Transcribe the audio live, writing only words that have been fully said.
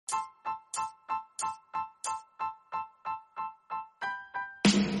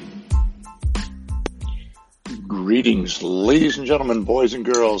Greetings, ladies and gentlemen, boys and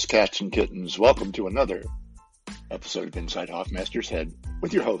girls, cats and kittens. Welcome to another episode of Inside Hoffmaster's Head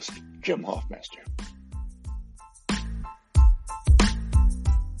with your host, Jim Hoffmaster.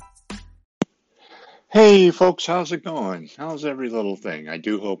 Hey folks, how's it going? How's every little thing? I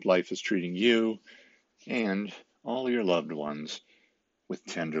do hope life is treating you and all your loved ones with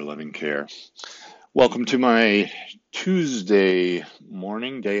tender, loving care. Welcome to my Tuesday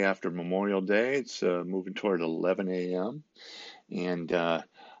morning, day after Memorial Day. It's moving toward 11 a.m. And I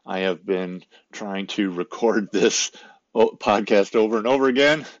have been trying to record this podcast over and over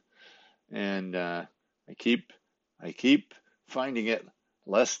again. And I keep finding it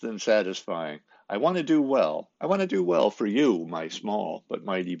less than satisfying. I want to do well. I want to do well for you, my small but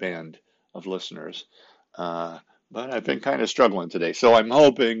mighty band of listeners. But I've been kind of struggling today. So I'm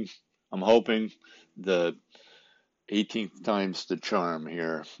hoping the 18th time's the charm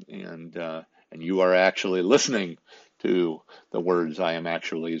here, and you are actually listening to the words I am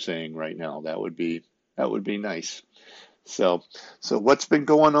actually saying right now. That would be nice. So what's been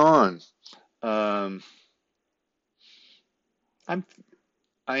going on? I'm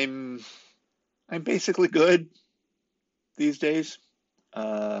basically good these days.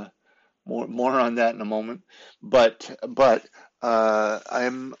 More on that in a moment. But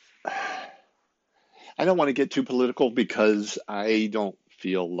I don't want to get too political because I don't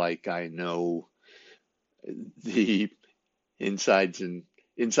feel like I know the inside and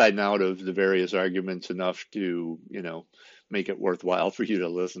out of the various arguments enough to, make it worthwhile for you to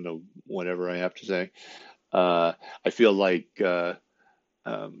listen to whatever I have to say. I feel like if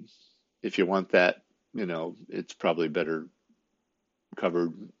you want that, it's probably better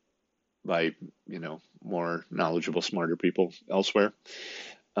covered by, more knowledgeable, smarter people elsewhere.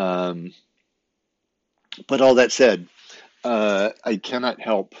 But all that said, I cannot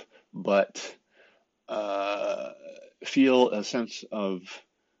help but feel a sense of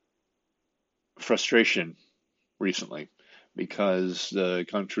frustration recently because the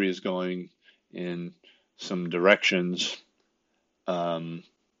country is going in some directions that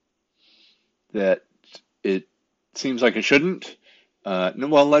it seems like it shouldn't. I'm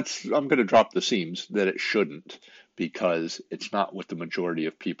going to drop the seems that it shouldn't because it's not what the majority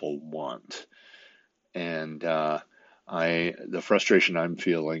of people want. And the frustration I'm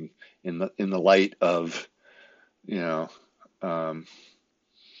feeling in the light of,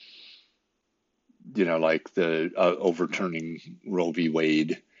 like the overturning Roe v.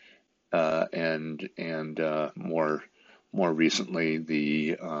 Wade, and more recently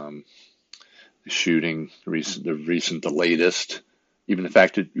the shooting, the latest, even the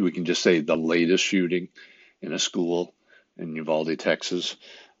fact that we can just say the latest shooting in a school in Uvalde, Texas.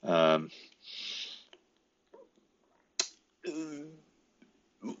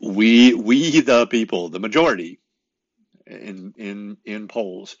 We the people, the majority in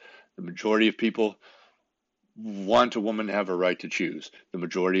polls, the majority of people want a woman to have a right to choose. The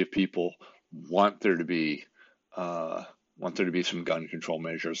majority of people want there to be some gun control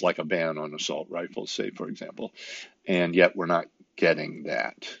measures, like a ban on assault rifles, say, for example. And yet we're not getting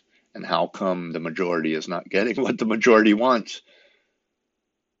that. And how come the majority is not getting what the majority wants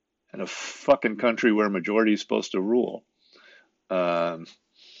in a fucking country where majority is supposed to rule? And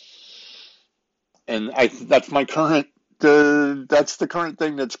that's my current, that's the current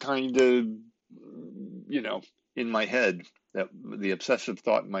thing that's kind of, in my head, that the obsessive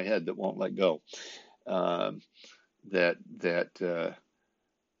thought in my head that won't let go. That the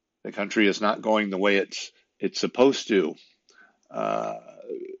country is not going the way it's supposed to,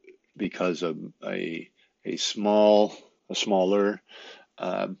 because of a smaller,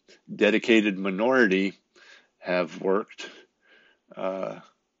 dedicated minority have worked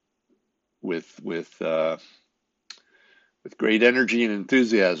with great energy and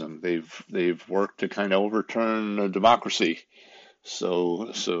enthusiasm. They've worked to kind of overturn a democracy.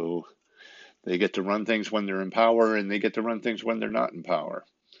 So they get to run things when they're in power, and they get to run things when they're not in power.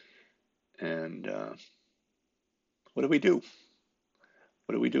 And what do we do?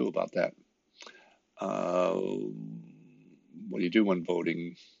 What do we do about that? What do you do when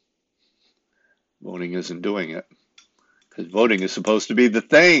voting isn't doing it? Because voting is supposed to be the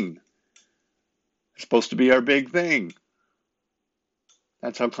thing. It's supposed to be our big thing.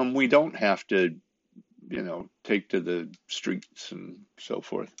 That's how come we don't have to, take to the streets and so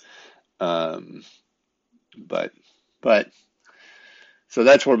forth. But so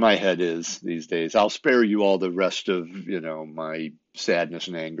that's where my head is these days. I'll spare you all the rest of, my sadness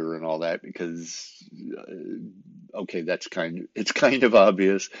and anger and all that because, okay, it's kind of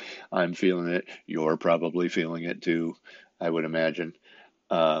obvious. I'm feeling it. You're probably feeling it too, I would imagine.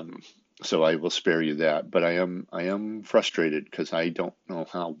 So I will spare you that. But I am frustrated because I don't know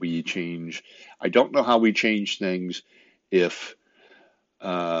how we change. I don't know how we change things if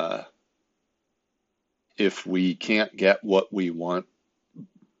uh, if we can't get what we want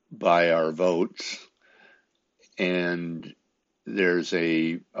by our votes, and there's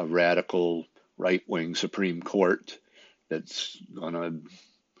a radical right wing Supreme Court that's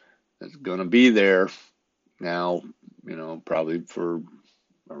gonna be there now, probably for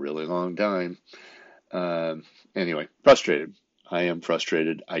a really long time. Um, anyway, frustrated. I am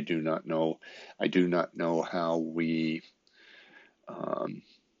frustrated. I do not know. I do not know um,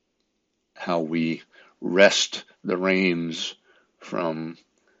 how we wrest the reins from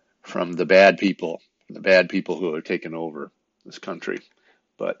the bad people who have taken over this country.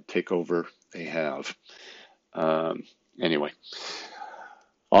 But take over they have. Um, anyway,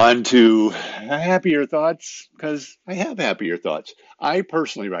 on to happier thoughts, because I have happier thoughts. I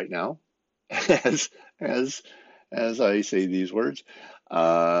personally, right now, as as as I say these words,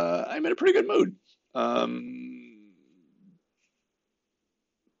 I'm in a pretty good mood. Um,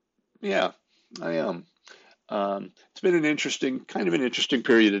 yeah, I am. It's been kind of an interesting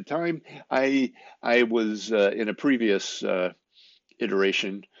period of time. I was in a previous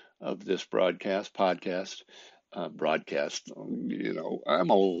iteration of this podcast. Broadcast.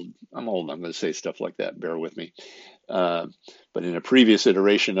 I'm old. I'm old. I'm going to say stuff like that. Bear with me. Uh, but in a previous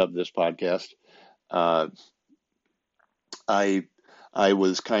iteration of this podcast, uh, I I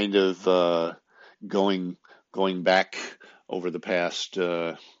was kind of going going back over the past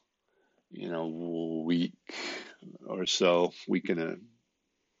week or so, week and a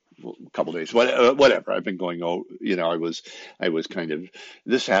couple days, whatever. I've been going. Oh, I was kind of,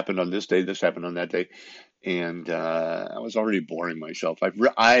 this happened on this day, this happened on that day, and I was already boring myself.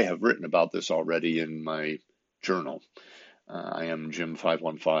 I have written about this already in my journal. I am Jim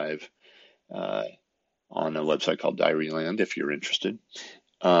 515 uh, on a website called Diaryland, if you're interested.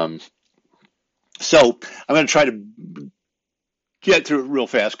 Um, so I'm going to try to get through it real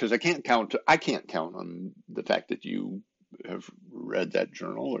fast because I can't count on the fact that you have read that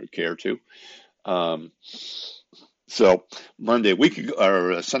journal or care to. Um, so Monday a week ago,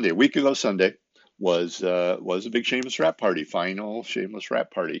 or Sunday a week ago, Sunday was a big shameless rap party, final shameless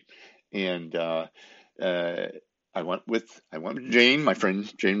rap party, and uh, I went with Jane, my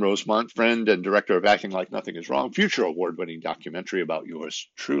friend Jane Rosemont, friend and director of Acting Like Nothing Is Wrong, future award-winning documentary about yours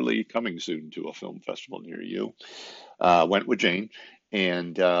truly, coming soon to a film festival near you. Went with Jane,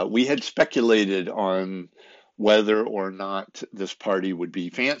 and we had speculated on whether or not this party would be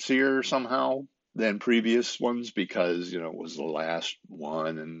fancier somehow than previous ones because it was the last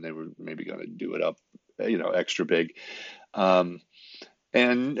one and they were maybe going to do it up, extra big. Um,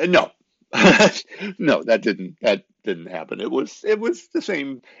 and no, no, that didn't happen. It was the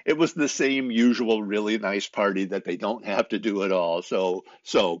same. It was the same usual really nice party that they don't have to do at all. So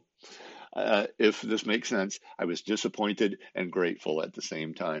if this makes sense, I was disappointed and grateful at the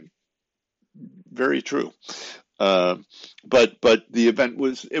same time. Very true. Uh, but the event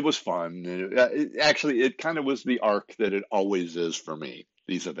was fun. Actually, it kind of was the arc that it always is for me.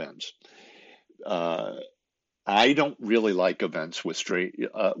 These events. Uh, I don't really like events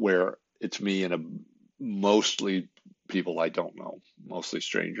where it's me and mostly people I don't know, mostly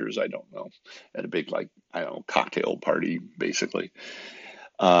strangers I don't know, at a big, like, I don't know, cocktail party basically.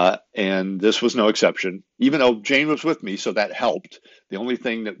 And this was no exception, even though Jane was with me, so that helped. The only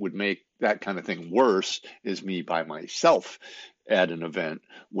thing that would make that kind of thing worse is me by myself at an event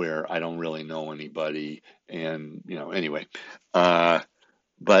where I don't really know anybody. And, anyway. Uh,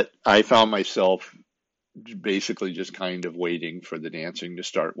 but I found myself basically just kind of waiting for the dancing to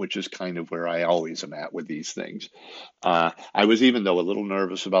start, which is kind of where I always am at with these things. I was even though a little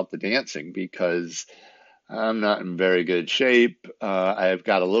nervous about the dancing because I'm not in very good shape. I've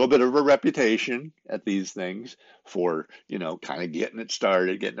got a little bit of a reputation at these things for, kind of getting it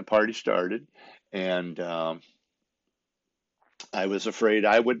started, getting the party started. And I was afraid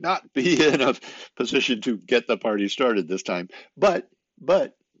I would not be in a position to get the party started this time. But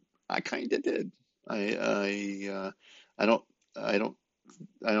I kind of did. I don't, I don't,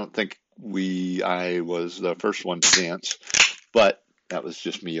 I don't think I was the first one to dance, but that was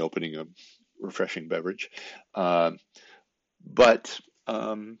just me opening a refreshing beverage. Um, but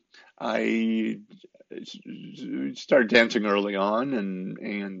I started dancing early on,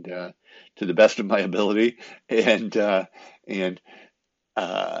 and to the best of my ability, and uh,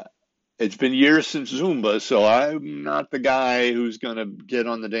 it's been years since Zumba, so I'm not the guy who's going to get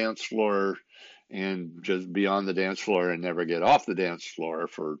on the dance floor and just be on the dance floor and never get off the dance floor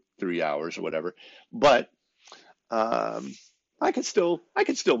for 3 hours or whatever. But um, I could still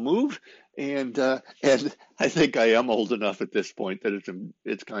move, and I think I am old enough at this point that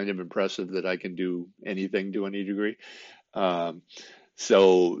it's kind of impressive that I can do anything to any degree. Um,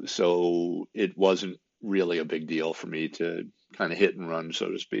 so it wasn't really a big deal for me to kind of hit and run, so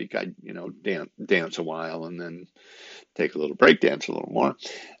to speak. I, dance a while and then take a little break, dance a little more.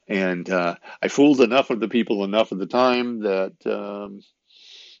 And I fooled enough of the people enough of the time that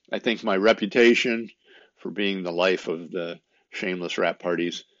I think my reputation for being the life of the shameless rap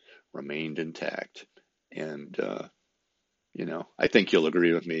parties remained intact. And, I think you'll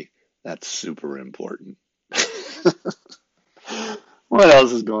agree with me. That's super important. What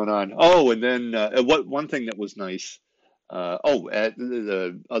else is going on? Oh, and then what one thing that was nice. The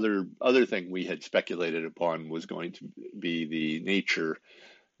other thing we had speculated upon was going to be the nature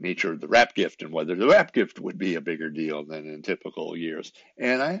of the rap gift and whether the rap gift would be a bigger deal than in typical years.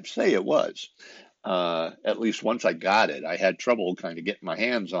 And I have to say it was. At least once I got it, I had trouble kind of getting my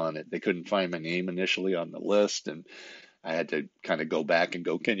hands on it. They couldn't find my name initially on the list, and I had to kind of go back and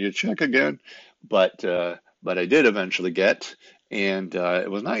go, "Can you check again?" But I did eventually get, and it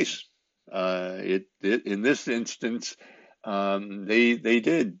was nice. It in this instance, uh, they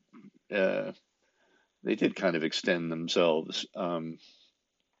did kind of extend themselves.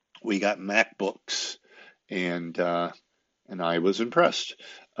 We got MacBooks, and I was impressed.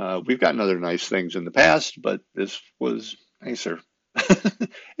 We've gotten other nice things in the past, but this was nicer.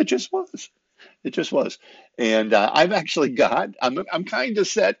 It just was. It just was. And I've actually I'm kind of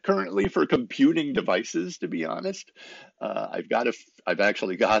set currently for computing devices, to be honest. I've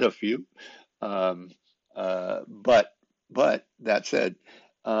actually got a few. Um, but that said,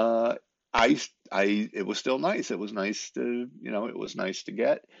 uh, it was still nice. It was nice to, it was nice to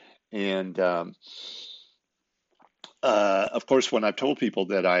get. And of course, when I've told people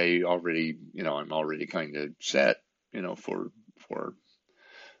that I'm already kind of set, for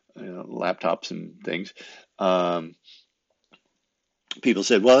laptops and things, um, people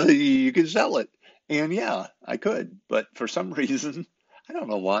said, "Well, you can sell it," and yeah, I could, but for some reason, I don't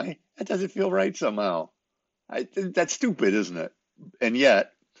know why, that doesn't feel right somehow. That's stupid, isn't it? And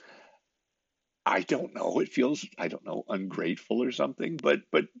yet, I don't know. It feels, I don't know, ungrateful or something. But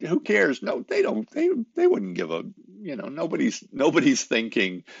who cares? No, they don't. They wouldn't give a. Nobody's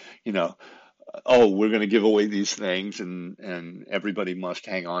thinking, you know, oh, we're going to give away these things and everybody must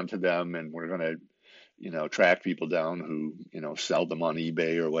hang on to them and we're going to, track people down who, sell them on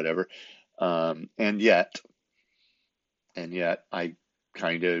eBay or whatever. Um, and yet, and yet, I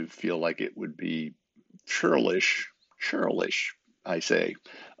kind of feel like it would be churlish, I say,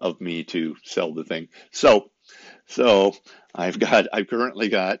 of me to sell the thing. So I've currently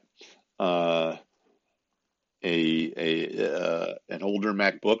got uh, an older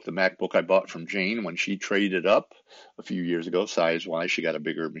MacBook, the MacBook I bought from Jane when she traded up a few years ago, size wise. She got a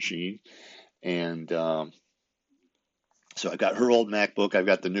bigger machine, and so I got her old MacBook. I've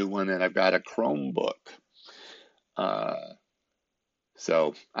got the new one, and I've got a Chromebook. Uh,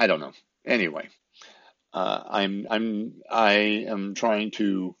 so I don't know. Anyway, I am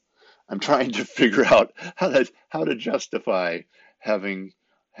I'm trying to figure out how to justify having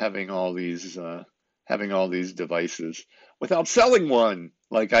having all these having all these devices without selling one.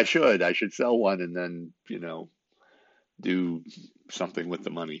 Like I should. I should sell one and then, do something with the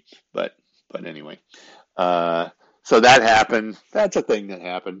money. But anyway. Uh so that happened. That's a thing that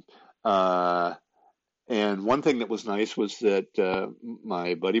happened. Uh and one thing that was nice was that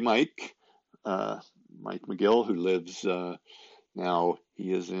my buddy uh Mike McGill, who lives now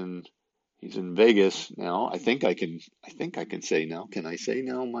he's in Vegas now. I think I can say now. Can I say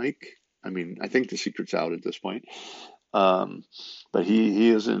now, Mike? I mean, I think the secret's out at this point. Um, but he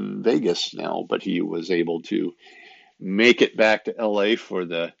is in Vegas now, but he was able to make it back to LA for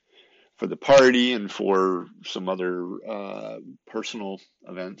the party and for some other personal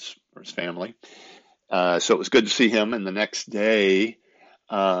events for his family. So it was good to see him. And the next day,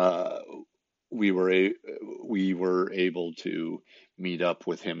 uh, we were a, we were able to meet up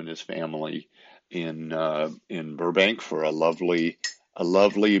with him and his family in Burbank for a lovely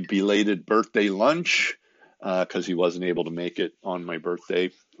belated birthday lunch because he wasn't able to make it on my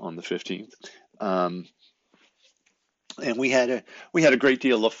birthday on the 15th. Um, and we had a great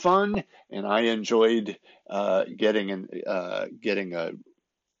deal of fun, and I enjoyed getting a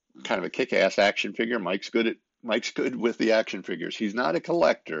kind of a kick-ass action figure. Mike's good with the action figures. He's not a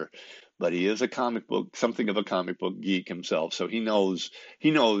collector, but he is a something of a comic book geek himself. So he knows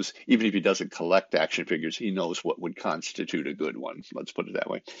even if he doesn't collect action figures, he knows what would constitute a good one. Let's put it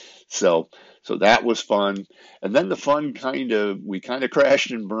that way. So that was fun. And then the fun we kind of crashed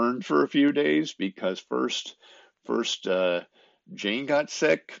and burned for a few days because first Jane got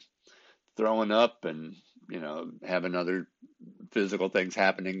sick, throwing up, and having other physical things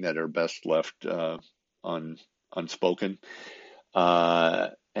happening that are best left un, unspoken.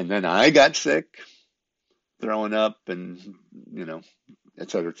 And then I got sick, throwing up, and you know, et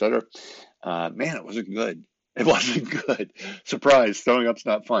cetera, et cetera. Man, it wasn't good. It wasn't good. Surprise, throwing up's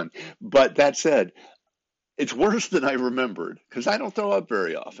not fun. But that said, it's worse than I remembered because I don't throw up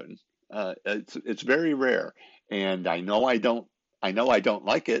very often. It's very rare, and I know I don't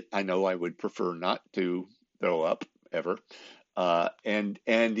like it. I know I would prefer not to throw up ever. And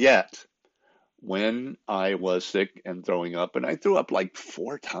yet, when I was sick and throwing up, and I threw up like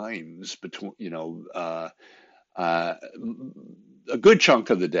 4 times between, uh, a good chunk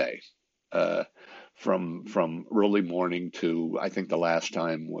of the day, uh, from early morning to I think the last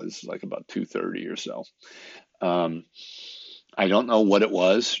time was like about 2:30 or so. Um, I don't know what it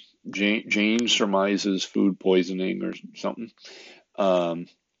was. Jane surmises food poisoning or something. Um,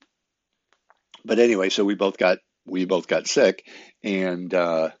 but anyway, so we both got sick, and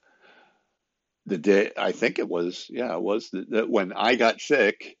the day I think it was, yeah, it was when I got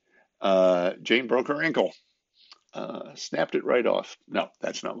sick. Jane broke her ankle, snapped it right off. No,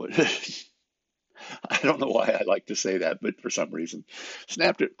 that's not what it is. I don't know why I like to say that, but for some reason,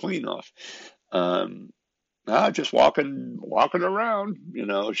 snapped it clean off. Um, just walking around,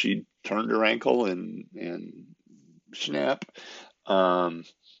 she turned her ankle and snap. Um,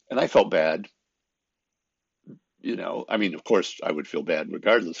 and I felt bad, I mean, of course, I would feel bad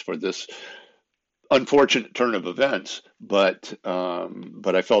regardless for this unfortunate turn of events, but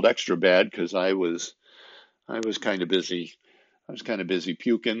I felt extra bad because I was kind of busy. I was kind of busy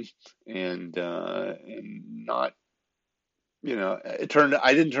puking and not,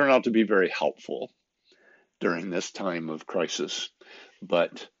 I didn't turn out to be very helpful during this time of crisis,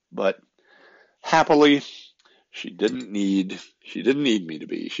 but happily she didn't need me to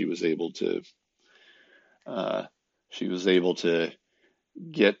be. Uh, she was able to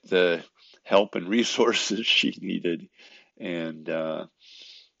get the help and resources she needed, and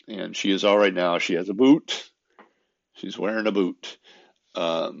and she is all right now. She has a boot. She's wearing a boot,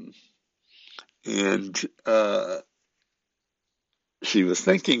 um, and she was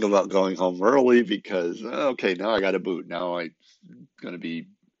thinking about going home early because okay, now I got a boot. Now I'm going to be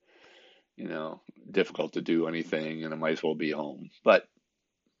you know difficult to do anything, and I might as well be home. But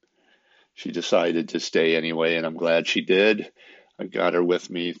she decided to stay anyway, and I'm glad she did. I got her with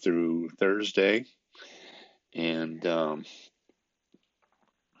me through Thursday, and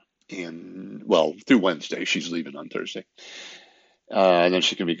well, through Wednesday. She's leaving on Thursday, and then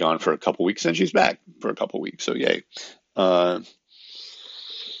she can be gone for a couple weeks, and she's back for a couple weeks. So yay! Uh,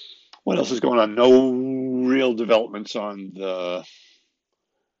 what else is going on? No real developments on the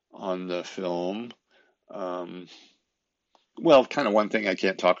film. Um, well, kind of one thing I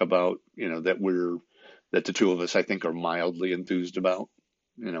can't talk about, that the two of us I think are mildly enthused about,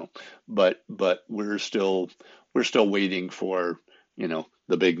 you know, but we're still waiting for,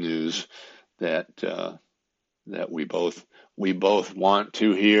 the big news that that we both want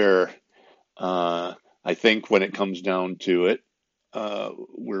to hear. Uh, I think when it comes down to it,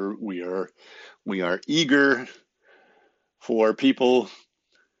 we are eager for people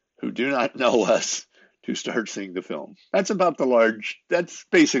who do not know us to start seeing the film. That's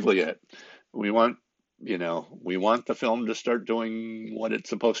basically it. We want, we want the film to start doing what it's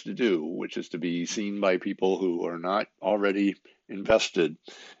supposed to do, which is to be seen by people who are not already invested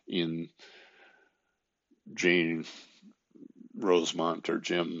in Jane Rosemont or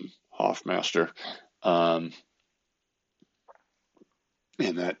Jim Hoffmaster. Um,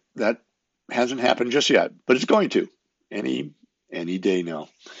 and that hasn't happened just yet, but it's going to any day now.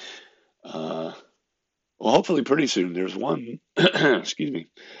 Uh, Well, hopefully pretty soon. There's one, excuse me.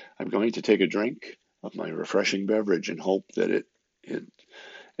 I'm going to take a drink of my refreshing beverage and hope that it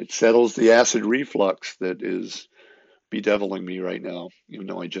it settles the acid reflux that is bedeviling me right now. Even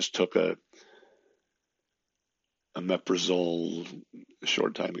though I just took a Meprazole a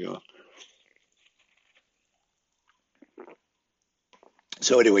short time ago.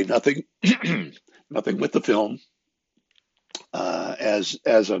 So anyway, nothing, nothing with the film.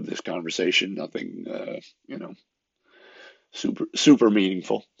 As of this conversation, nothing, super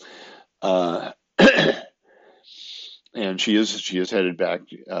meaningful. Uh, and she is headed back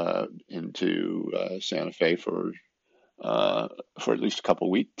into Santa Fe for at least a couple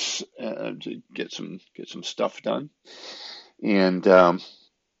weeks to get some stuff done. And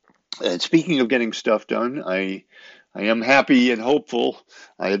speaking of getting stuff done, I am happy and hopeful.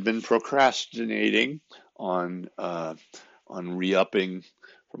 I had been procrastinating on on re-upping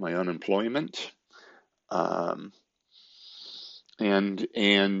for my unemployment. Um,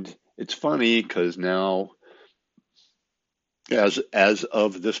 And it's funny because now, as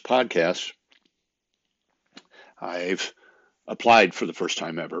of this podcast, I've applied for the first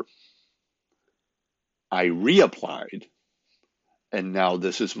time ever. I reapplied, and now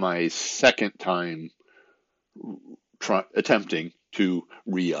this is my second time attempting to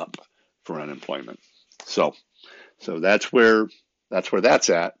re-up for unemployment. So, so that's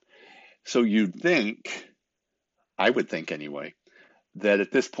at. So you'd think, I would think anyway, that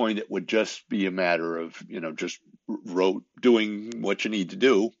at this point it would just be a matter of, just doing what you need to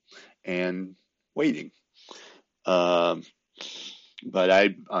do and waiting. Um, but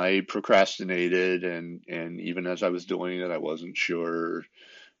I procrastinated, and even as I was doing it, I wasn't sure,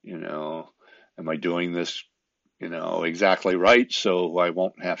 you know, am I doing this, exactly right, so I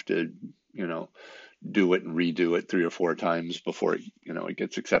won't have to, you know, do it and redo it 3 or 4 times before it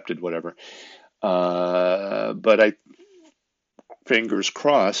gets accepted, whatever. But fingers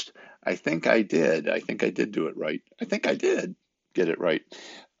crossed, I think I did. I think I did do it right. I think I did get it right.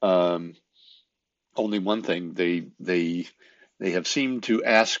 Um, Only one thing, they have seemed to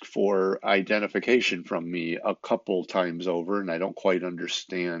ask for identification from me a couple times over, and I don't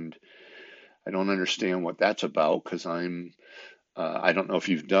understand what that's about because I don't know if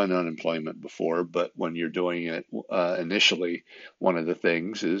you've done unemployment before, but when you're doing it initially, one of the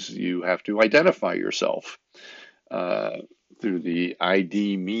things is you have to identify yourself uh, through the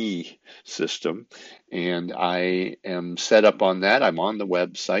ID Me system, and I am set up on that. I'm on the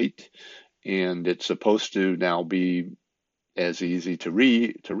website, and it's supposed to now be as easy to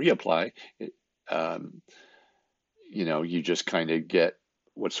reapply. Um, you just kind of get,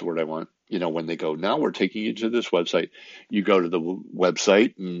 what's the word I want? When they go, now we're taking you to this website, you go to the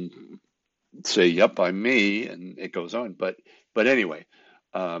website and say, "Yep, I'm me," and it goes on. But anyway,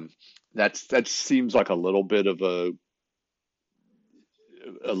 um, that seems like a little bit of a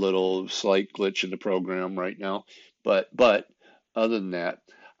little slight glitch in the program right now. But other than that,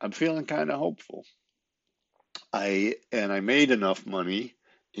 I'm feeling kind of hopeful. I made enough money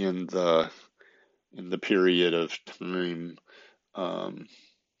in the period of time um,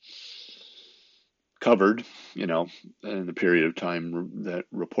 covered, in the period of time that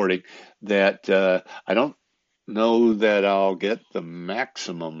reporting, that I don't know that I'll get the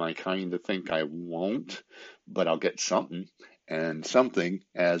maximum. I kind of think I won't, but I'll get something. And something,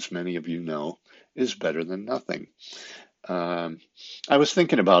 as many of you know, is better than nothing. Um, I was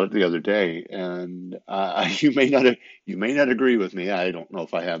thinking about it the other day, and you may not agree with me. I don't know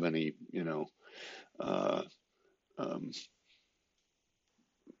if I have any, uh, um,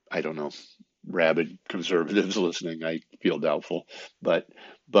 I don't know, rabid conservatives listening. I feel doubtful, but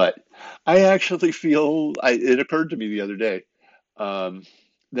but I actually feel. It occurred to me the other day um,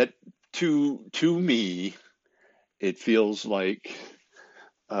 that to me it feels like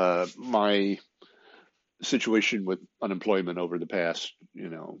my situation with unemployment over the past,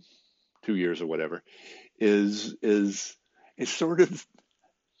 2 years or whatever is sort of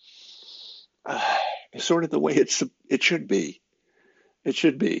uh, sort of the way it should be. It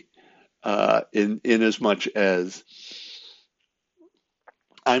should be in as much as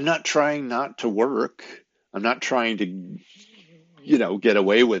I'm not trying not to work. I'm not trying to, get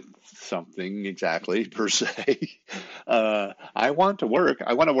away with something exactly per se. I want to work.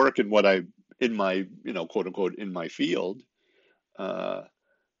 I want to work in in my, quote unquote, in my field. Uh,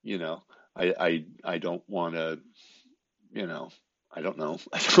 you know, I don't want to, you know, I don't know.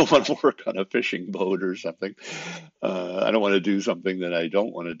 I don't want to work on a fishing boat or something. I don't want to do something that I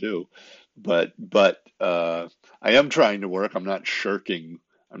don't want to do. But I am trying to work. I'm not shirking.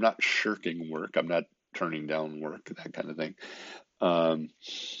 I'm not shirking work. I'm not turning down work, that kind of thing. Um,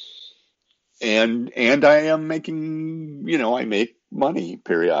 and I am making, I make money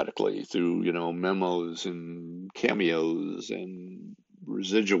periodically through, memos and cameos and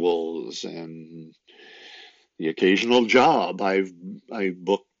residuals and the occasional job. I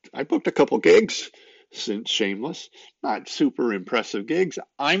booked a couple gigs since Shameless. Not super impressive gigs.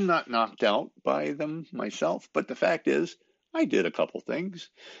 I'm not knocked out by them myself, but the fact is, I did a couple things.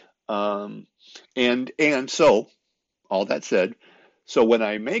 Um, and so all that said, so when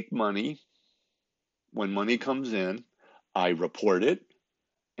I make money, when money comes in, I report it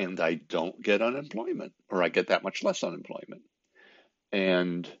and I don't get unemployment, or I get that much less unemployment.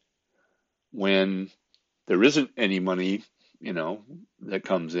 And when there isn't any money, that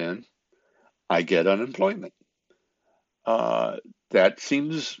comes in, I get unemployment. Uh, that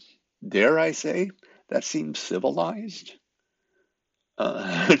seems, dare I say, that seems civilized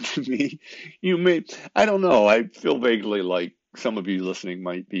to me. You may, I don't know. I feel vaguely like some of you listening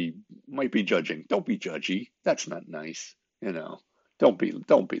might be judging. Don't be judgy. That's not nice, you know. don't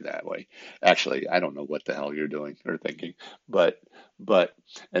be that way. Actually, I don't know what the hell you're doing or thinking, but but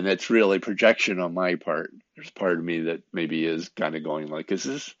and that's really projection on my part. There's part of me that maybe is kind of going like, is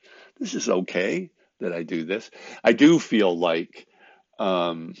this is okay that I do this? I do feel like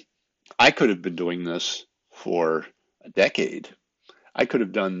um, I could have been doing this for a decade. I could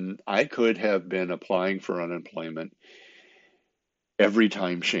have been applying for unemployment every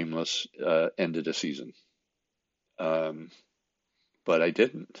time Shameless ended a season. Um, but I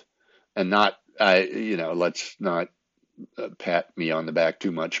didn't. And let's not pat me on the back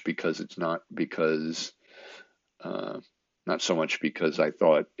too much because it's not because, uh, not so much because I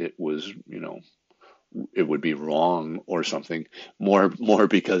thought it was, it would be wrong or something. More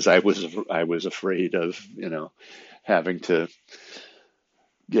because I was afraid of, having to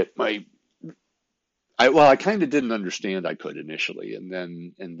get my, I kind of didn't understand I could initially. And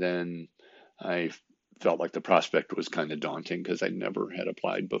then I felt like the prospect was kind of daunting because I never had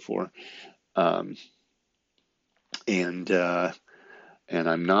applied before. Um, and, uh, and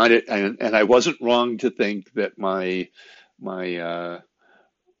I'm not and I wasn't wrong to think that my my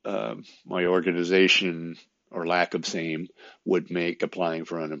organization or lack of same would make applying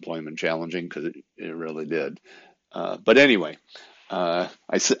for unemployment challenging because it really did. But anyway,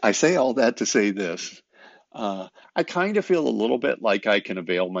 I say all that to say this. I kind of feel a little bit like I can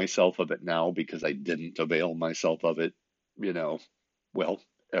avail myself of it now because I didn't avail myself of it, you know, well,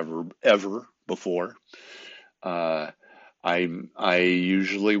 ever before. Uh, I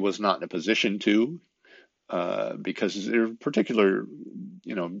usually was not in a position to because there are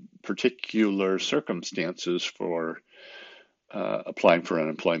particular circumstances for applying for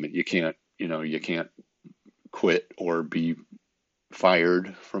unemployment. You can't quit or be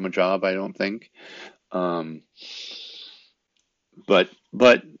fired from a job, I don't think. Um, but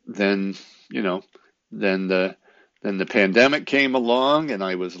then, you know, then the pandemic came along and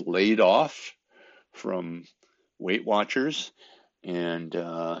I was laid off from Weight Watchers and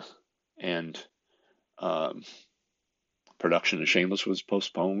and um, production of Shameless was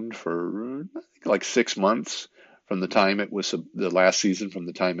postponed for I think like 6 months from the time it was the last season from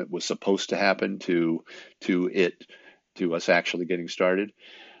the time it was supposed to happen to it to us actually getting started.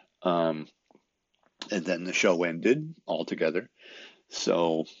 Um, and then the show ended altogether.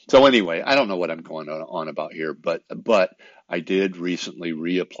 So anyway, I don't know what I'm going on about here, but I did recently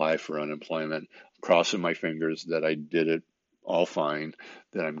reapply for unemployment, crossing my fingers that I did it all fine,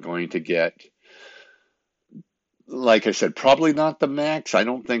 that I'm going to get, like I said, probably not the max. I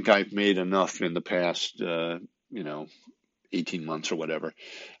don't think I've made enough in the past, you know, 18 months or whatever,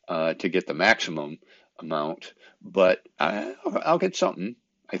 to get the maximum amount, but I'll get something,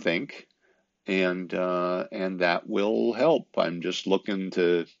 I think, and that will help. I'm just looking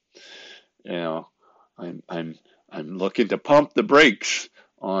to, you know, I'm I'm I'm looking to pump the brakes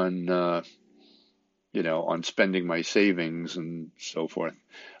on, on spending my savings and so forth.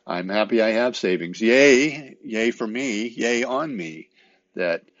 I'm happy I have savings. Yay, yay for me, yay on me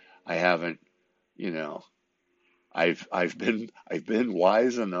that I haven't, you know, I've been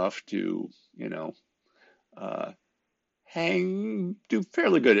wise enough to, you know, uh, do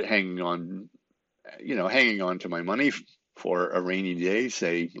fairly good at hanging on to my money for a rainy day,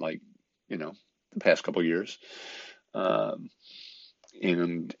 say like, the past couple years. Um,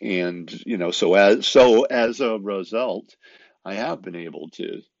 and so as a result, I have been able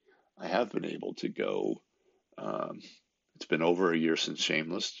to go. Um, it's been over a year since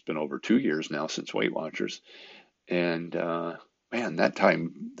Shameless. It's been over 2 years now since Weight Watchers, and man, that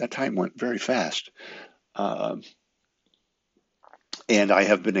time went very fast. Um, and I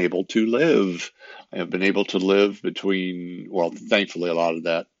have been able to live. I have been able to live between. Well, thankfully, a lot of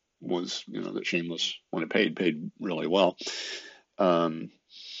that was that Shameless when it paid really well. Um,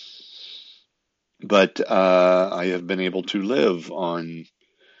 but I have been able to live on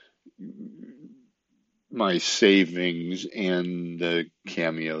my savings and the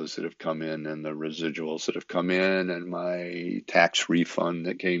cameos that have come in and the residuals that have come in and my tax refund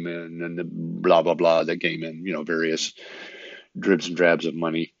that came in and the blah blah blah that came in, various dribs and drabs of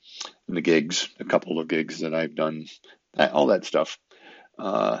money and the gigs, a couple of gigs that I've done, all that stuff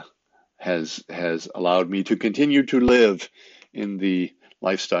uh, has allowed me to continue to live in the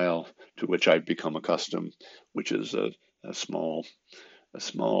lifestyle to which I've become accustomed, which is a small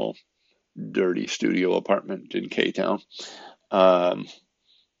dirty studio apartment in K Town. Um,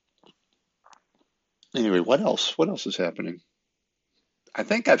 anyway, what else? What else is happening? I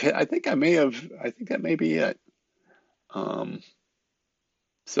think I've hit. I think I may have. I think that may be it. Um,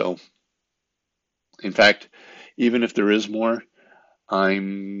 so, in fact, even if there is more,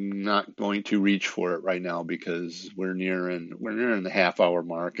 I'm not going to reach for it right now because we're nearing the half hour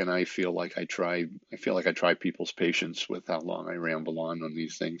mark, and I feel like I try people's patience with how long I ramble on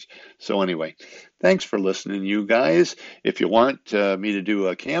these things. So anyway, thanks for listening, you guys. If you want me to do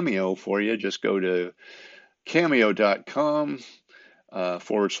a cameo for you, just go to cameo.com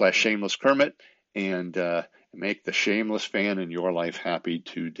 / shameless Kermit and make the shameless fan in your life happy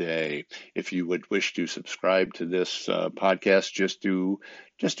today. If you would wish to subscribe to this podcast, just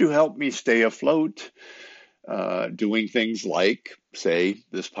to help me stay afloat, doing things like, say,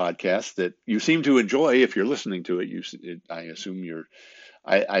 this podcast that you seem to enjoy. If you're listening to it, I assume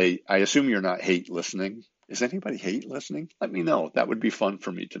you're not hate listening. Is anybody hate listening? Let me know. That would be fun for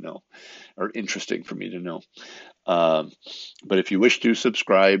me to know, or interesting for me to know. Um, but if you wish to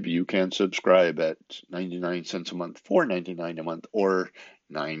subscribe, you can subscribe at 99 cents a month, $4.99 a month, or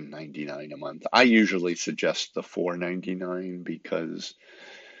 $9.99 a month. I usually suggest the $4.99 because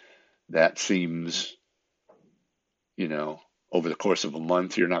that seems, you know, over the course of a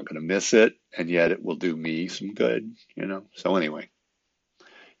month, you're not going to miss it, and yet it will do me some good. So anyway,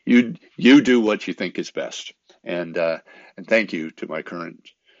 you do what you think is best, and thank you to my current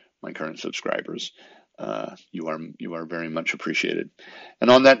subscribers. You are very much appreciated. And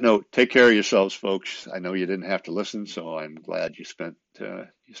on that note, take care of yourselves, folks. I know you didn't have to listen, so I'm glad you spent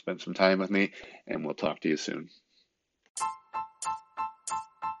some time with me, and we'll talk to you soon.